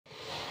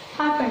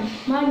Hi friends,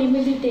 my name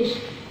is Hitesh.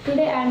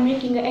 Today I am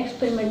making an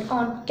experiment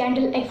on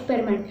candle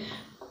experiment.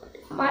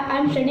 I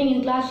am studying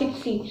in class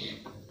 6C.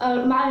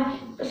 My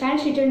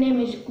science teacher name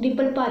is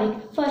Dipal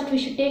Parik. First we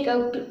should take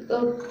a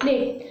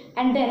plate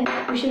and then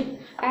we should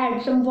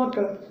add some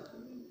water.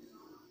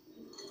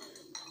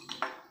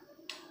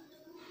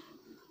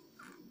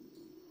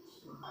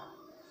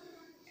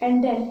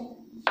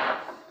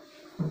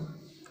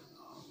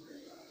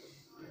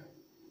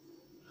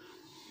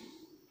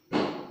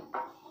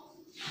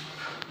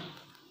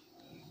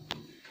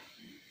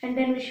 And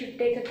then we should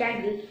take a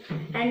candle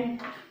and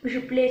we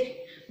should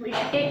take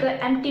an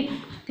empty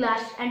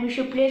glass and we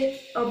should place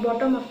a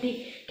bottom of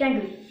the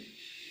candle.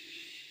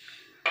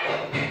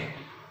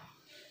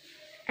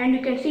 And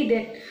you can see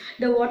that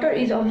the water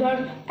is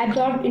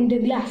absorbed in the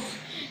glass.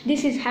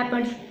 This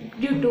happens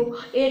due to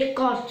air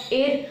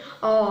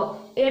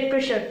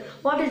pressure.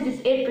 What is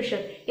this air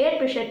pressure? Air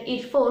pressure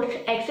is force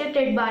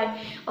exerted by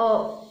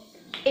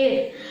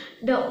air.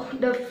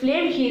 The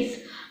flame heats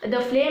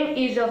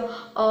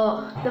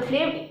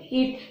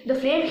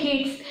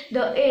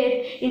the air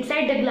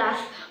inside the glass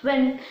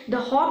when the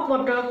hot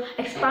water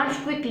expands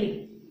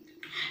quickly,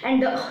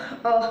 and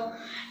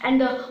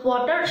the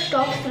water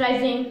stops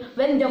rising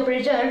when the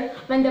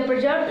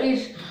pressure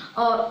is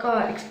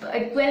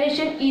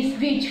equation is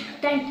reached.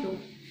 Thank you.